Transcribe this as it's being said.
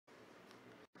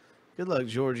Good luck,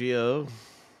 Giorgio.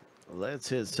 Let's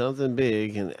hit something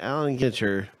big. And Alan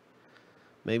Ginter,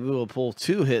 maybe we'll pull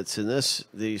 2 hits in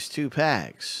these 2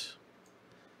 packs.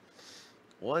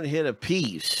 1 hit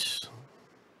apiece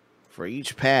for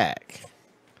each pack.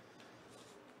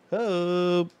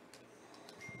 Hope.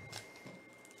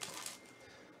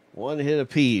 1 hit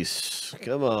apiece.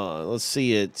 Come on, let's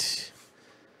see it.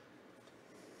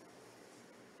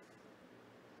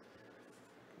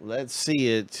 Let's see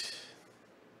it.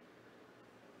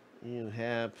 Ian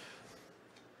Happ.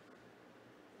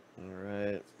 All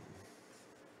right.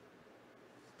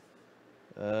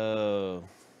 Oh.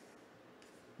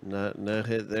 No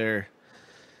hit there.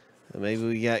 Maybe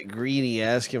we got greedy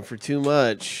asking for too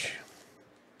much.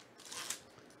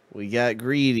 We got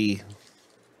greedy.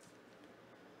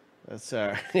 That's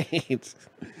all right.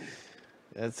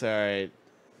 That's all right.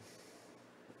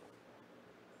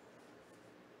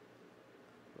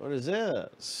 What is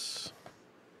this?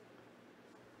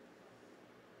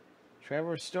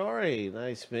 Trevor Story.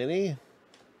 Nice mini.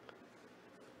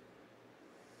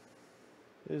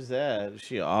 Who's that? Is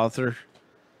she an author?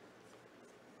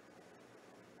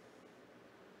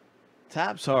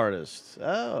 Tops artist.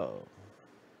 Oh.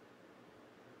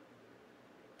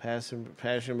 Passion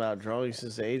about drawing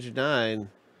since the age of 9.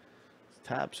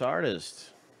 Tops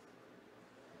artist.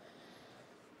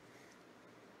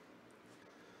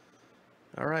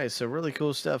 All right, so really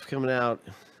cool stuff coming out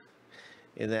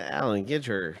in the Alan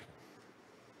Ginter.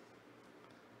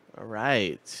 All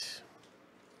right.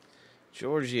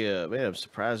 Georgia. Man, I'm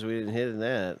surprised we didn't hit in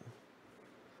that.